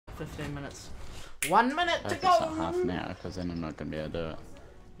15 minutes. 1 minute to It's go. not half an hour because then I'm not gonna be able to do it.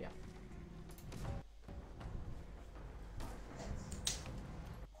 Yeah.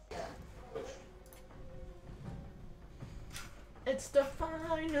 It's the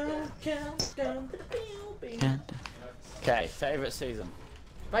final countdown to the building. Okay, favourite season.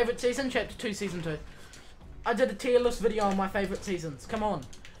 Favorite season, chapter 2, season 2. I did a tier list video on my favorite seasons. Come on.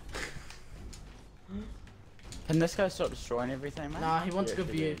 Can this guy stop destroying everything, man? Nah, he wants a good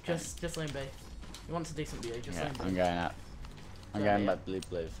view. Okay. Just let him be. He wants a decent view. Just Yeah, let him I'm be. going up. I'm So, going yeah. by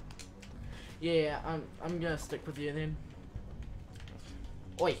Bliv. Yeah, I'm gonna stick with you then.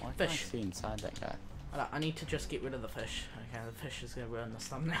 Oi, Why can't I fish. see inside that guy? I need to just get rid of the fish. Okay, the fish is gonna ruin this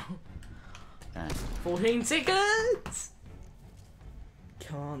thumbnail. Okay. 14 seconds.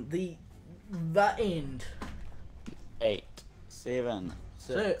 Can't the end. 8, 7,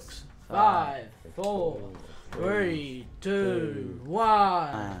 6, 5, 4, 3, 2,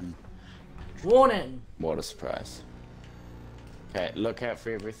 1. Warning. What a surprise. Okay, look out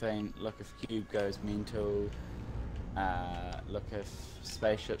for everything. Look if Cube goes mental. Look if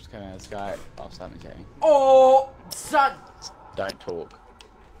spaceships come out of the sky. Oh, something's happening. Oh, son. Don't talk.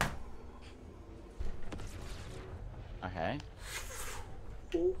 Okay.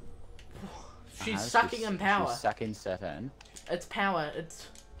 She's sucking in power. She's sucking stuff in. It's power. It's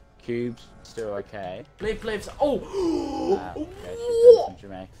Cube's still okay. Blips. Oh. Okay, she's done some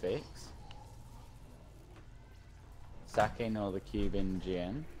dramatic effects. Sucking all the cube energy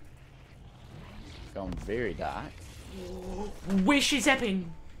in. Gone very dark. Where's she zapping?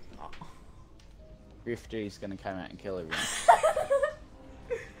 Rifty's gonna come out and kill everyone.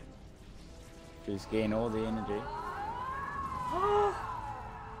 She's getting all the energy.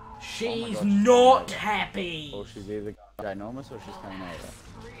 She's God, she's not coming happy. Or she's either ginormous or she's coming over.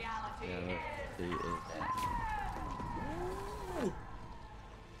 Yeah, she is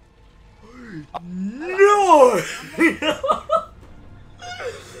No.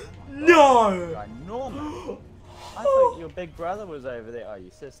 No. ginormous. I thought your big brother was over there. Oh,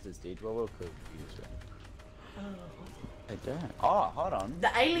 your sister's dead. Well, we'll cook you soon. They don't. Oh, hold on. The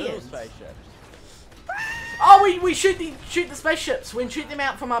Little aliens. spaceships. Oh, we shoot the spaceships. We shoot them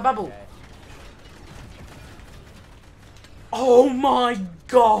out from our bubble. Okay. Oh my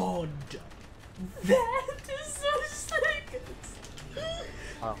god. That is so sick.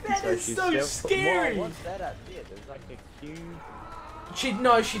 Oh, That is she's so still- scary. Whoa, what's that up there? There's like a cube.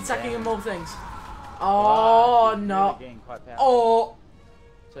 She's sucking in more things. Wow, Oh she's no. really getting quite powerful. Oh.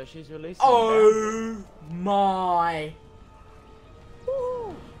 So she's releasing. Oh my.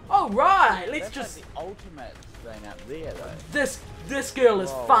 Oh right. Let's That's just. like the ultimate thing up there, though. This girl is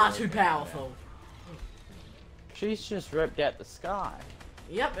Whoa, far look too at powerful. She's just ripped out the sky.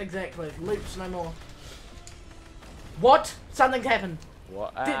 Yep, exactly. Loops no more. What? Something's happened.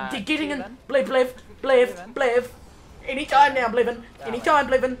 What? They're getting in. Kevin? Bliv. Anytime now, Blivin. Anytime,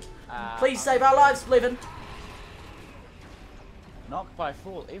 Blivin. Please save our lives, Blivin. Knocked by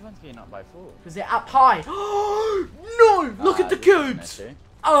fall. Everyone's getting knocked by fall. Because they're up high. No! Look at the this is an cubes.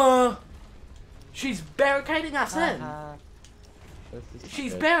 issue. She's barricading us in. This is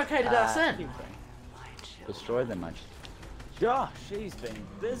She's good. barricaded us in. keep going. Destroy them, much. Josh, she's been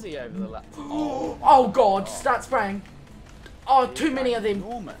busy over the last. Oh god, start spraying. Oh, too many of them.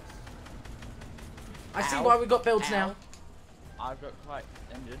 Enormous. I see Ow. why we got builds Ow. now. I've got quite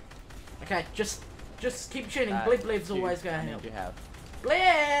injured. Okay, just keep shooting. Bliv's Cube, always gonna I help. need you have.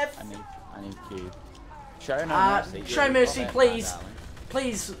 Bliv! I need cube. Show no mercy. Show Yeah, you mercy, got that, please.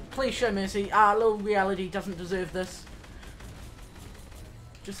 darling. Please show mercy. Little reality doesn't deserve this.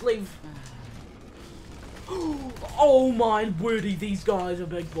 Just leave. Oh my wordy, these guys are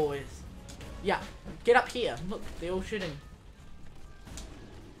big boys. Yeah, get up here. Look, they're all shooting.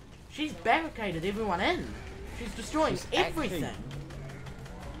 She's barricaded everyone in. She's destroying She's everything. actually-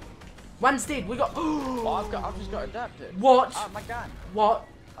 One's dead. We got. Oh, I've just got adapted. What? Oh, my gun. What?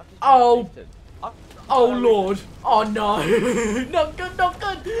 I've just Oh. been adapted. Oh lord. Oh no. Not good, not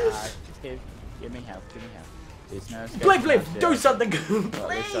good. Give me help. There's no escape. Bliv, do something. Well, at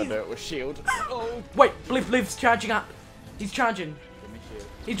least I'll do Please. it with shield. Oh. Wait, Bliv's charging up. He's charging. Give me shield.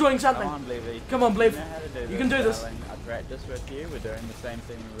 He's doing something. Come on, Blivy. Come on, Bliv. You know how to do You this, can do this. darling. I practiced with you. We're doing the same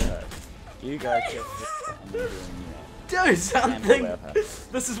thing with her. You guys just and you're doing you. Do something. well, huh?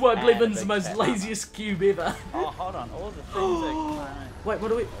 This is why And a Bliven's the big most fat laziest cube ever. Oh, hold on. All the things that. Wait, what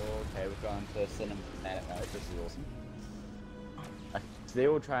do we? Okay, we've gone to cinematic mode. This is awesome. So they're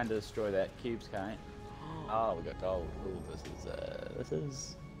all trying to destroy that. Cubes can't. Oh, we got gold. Ooh, this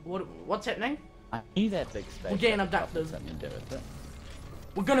is. What's happening? I knew that big space. We're getting shuttle had abducted. Something to do with it.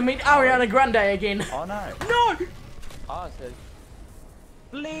 We're gonna meet Ariana Grande again. Oh no. No! Oh, so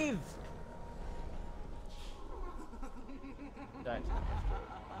Leave! Don't.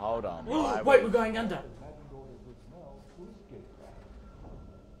 Hold on. why Wait, we- we're going under.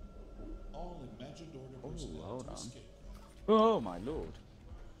 Oh, hold on. Oh my lord.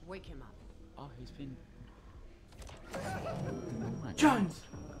 Wake him up. Oh, he's been. Oh my Jones!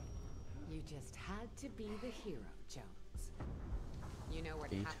 You just had to be the hero, Jones. You know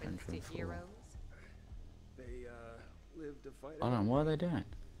what He happens turned to from heroes? They live to fight. Hold on, what are they doing?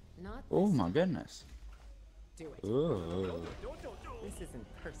 Not Oh this my time. goodness. Do it. Oh, This isn't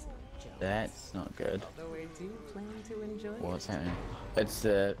personal, Jones. that's not good. Though I do plan to enjoy What's it. happening? It's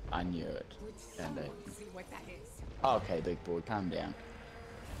I knew it. Would And someone see what that is? okay, big boy, calm down.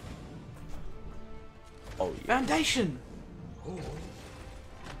 Oh yeah. Foundation!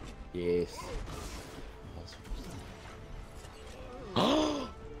 Yes. Impossible.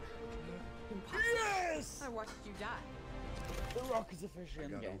 I watched you die. The Rock is officially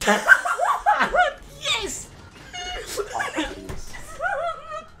in the game. Yes!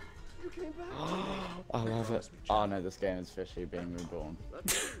 I love it. Oh no, this game is officially being reborn.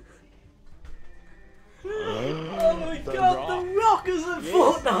 Oh my The god, Rock. the Rock is in Yes.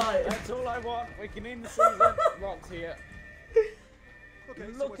 Fortnite! That's all I want. We can end the season. Rock's here. Okay,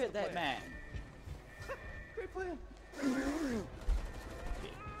 so Look what's at the that plan? man. Great plan.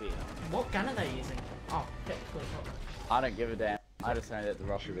 What gun are they using? Oh, technically not. I don't give a damn. I just know that the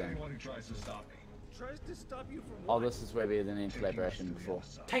Rock is in. Anyone who tries to stop me. Tries to stop you from Oh, what? this is where we had an end collaboration before.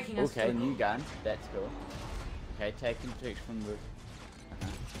 Taking us Okay, to... new gun. That's cool. Okay, taking protection from the.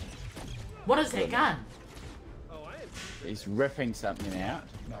 What is that gun? Oh, I am. He's ripping something out.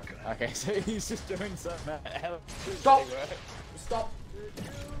 Not gonna Okay, so he's just doing something. How Stop! Stop. Maybe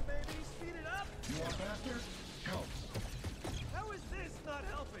speed it up. You want faster? Go. How is this not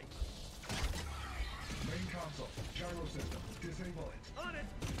helping? Main console. Gyro system. Disable it. On it.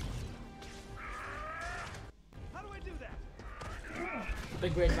 How do I do that?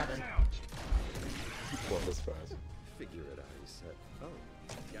 Big red button. What was first? Figure it out, he said. Oh,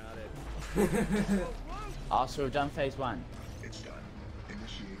 got it. Oh, so we've done phase 1. It's done.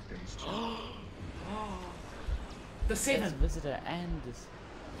 Initiate phase 2. The There's 7. visitor and this.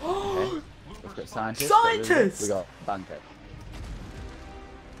 Okay. We've got scientists. Scientists! We got bunker.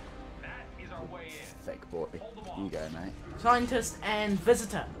 That is our way in. Thick boy. You go, mate. Scientist and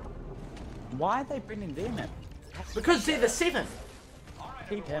visitor. Why are they bringing them in? Because they're the 7.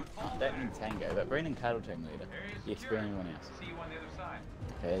 Keep him. Oh, that means Tango, but Brennan Cuddle team leader. Yes, for anyone else. See you on the other side.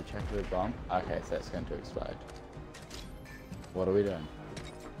 Okay, check the bomb. Okay, so that's going to explode. What are we doing?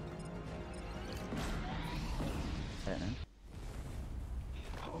 Happening?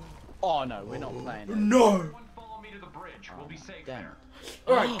 Oh no, we're not playing it. No! Everyone follow me to the bridge. We'll be safe Damn there. it.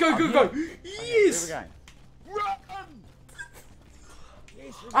 Alright, go, go, go! Yes! Where are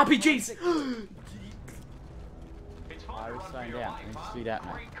we going? RPGs! It's fun I to was run for slowing your down. life, I need to huh? speed up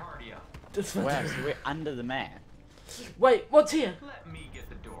now. Great cardio. Just Wow, so we're under the map. Wait, what's here? Let me get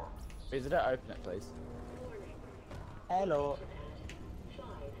the door. Visitor, open it, please. Hello.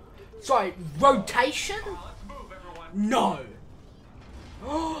 Sorry, rotation? Let's move, everyone. No!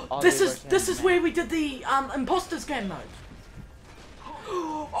 Oh, this they're is rotating where map. we did the imposters game mode.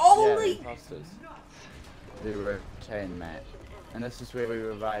 Yeah, Holy! the imposters. The rotating map. And this is where we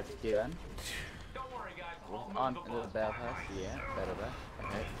revived Kieran. Don't worry, guys. I'll On move the the bus. bell house. Yeah, better.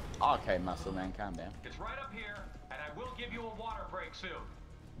 Okay. Okay, muscle man, calm down. It's right up here, and I will give you a water break soon.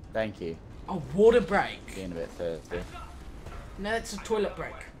 Thank you. A water break. Getting a bit thirsty. No, that's a toilet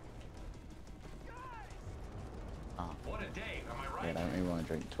break. What a day, am I Yeah, right? don't really want to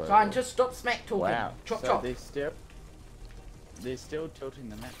drink toilet. Scientist, stop smack talking. Wow. Chop so chop. they're still tilting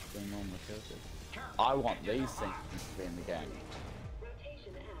the map to being normally tilted. I want these things to be in the game.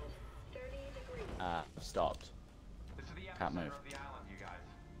 Stopped. This is the Can't epicenter move. of the island, you guys.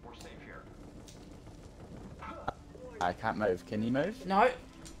 We're safe here. I can't move. Can you move? No.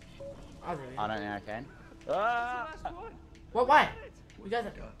 I really. I don't think I can. Ah! Last one. What way? We go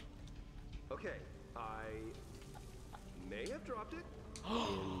there. Okay, I may have dropped it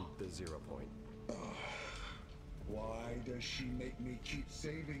in the 0 point. Why does she make me keep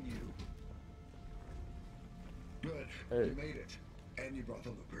saving you? Good. Hey. You made it. And you brought the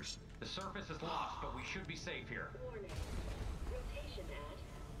loopers. The surface is lost, but we should be safe here.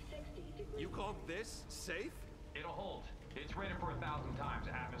 You call this safe? It'll hold. It's rated for 1,000 times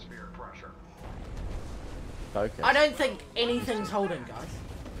atmospheric pressure. Focus. I don't think anything's holding,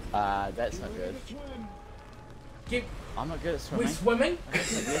 guys. That's not good. You, I'm not good at we swimming. swimming? I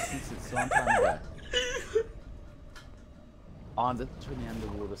haven't took lessons since a long time ago. Oh, this is when the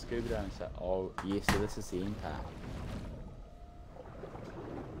underwater scuba diving stuff. Oh, yes, so this is the end part.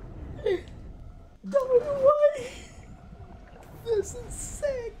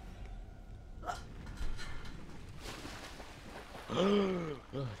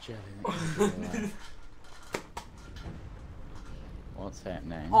 jelly. What's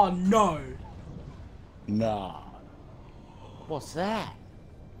happening? Oh no! No. What's that?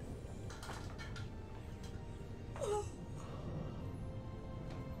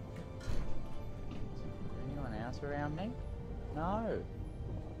 Anyone else around me? No.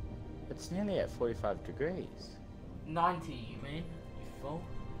 It's nearly at 45 degrees. 90, you mean? You fool.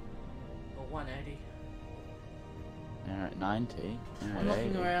 Or 180. Now at 90. Now I'm at looking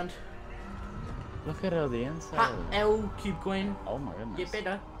 80. around. Look at all the inside. Ha! L Cube Queen. Oh my goodness. Get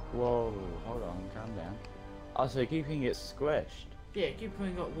better. Whoa, hold on, calm down. Oh, so Cube Queen gets squished. Yeah, Cube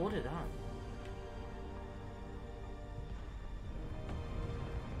Queen got watered up.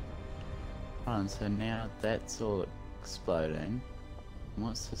 Oh, so now that's all exploding.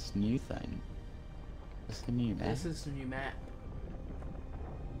 What's this new thing? What's the new map? This is the new map.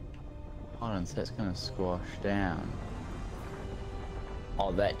 Hold on, so that's gonna squash down.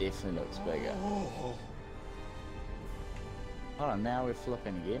 Oh, that definitely looks bigger. Oh. Hold on, now we're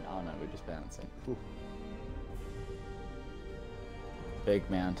flipping again. Oh no, we're just bouncing. Whew. Big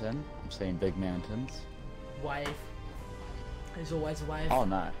mountain. I'm seeing big mountains. Wave. There's always a wave. Oh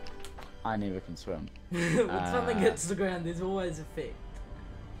no, I never can swim. When something hits the ground, there's always a effect.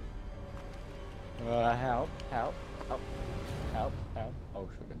 Help, help, help, help, help. Oh,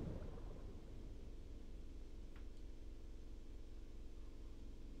 sugar.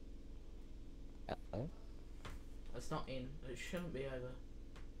 Hello? It's not in. It shouldn't be over.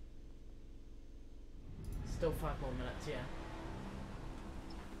 Still 5 more minutes, yeah.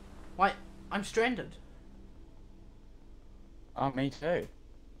 Wait, I'm stranded. Oh, me too.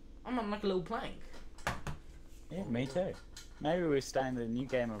 I'm on like a little plank. Yeah, me too. Maybe we're starting the new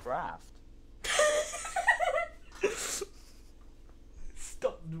game of Raft.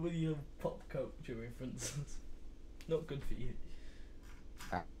 Stop with your pop culture references. Not good for you.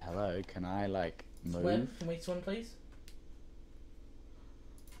 Hello, can I like move? Swim? Can we swim, please?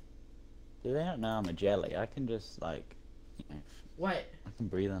 Do they not know I'm a jelly? I can just like, you know, Wait, I can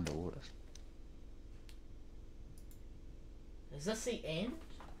breathe underwater. is this the end?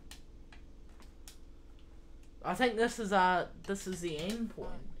 I think this is the end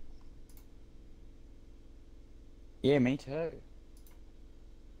point. Yeah, me too.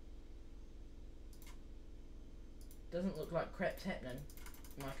 Doesn't look like crap's happening.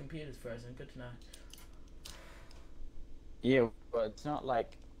 My computer's frozen. Good to know. Yeah, but it's not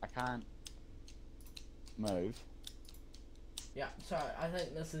like I can't move. Yeah, so I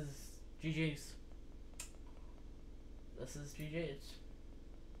think this is GG's. This is GG's.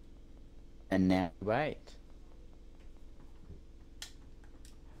 And now wait.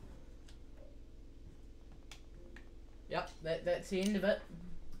 Yep, that's the end of it.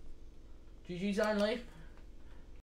 GG's only.